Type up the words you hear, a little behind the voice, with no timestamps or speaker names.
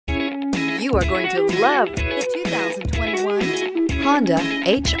You are going to love the 2021 Honda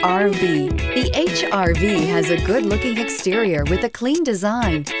HR-V. The HR-V has a good-looking exterior with a clean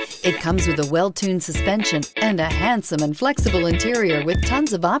design. It comes with a well-tuned suspension and a handsome and flexible interior with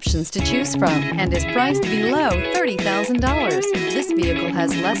tons of options to choose from, and is priced below $30,000. This vehicle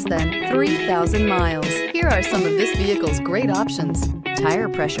has less than 3,000 miles. Here are some of this vehicle's great options: tire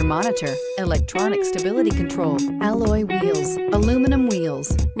pressure monitor, electronic stability control, alloy wheels, aluminum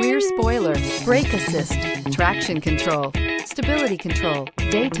wheels, rear spoiler, brake assist, traction control, stability control,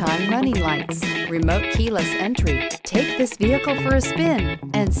 daytime running lights, remote keyless entry. Take this vehicle for a spin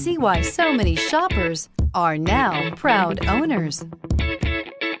and see why so many shoppers are now proud owners.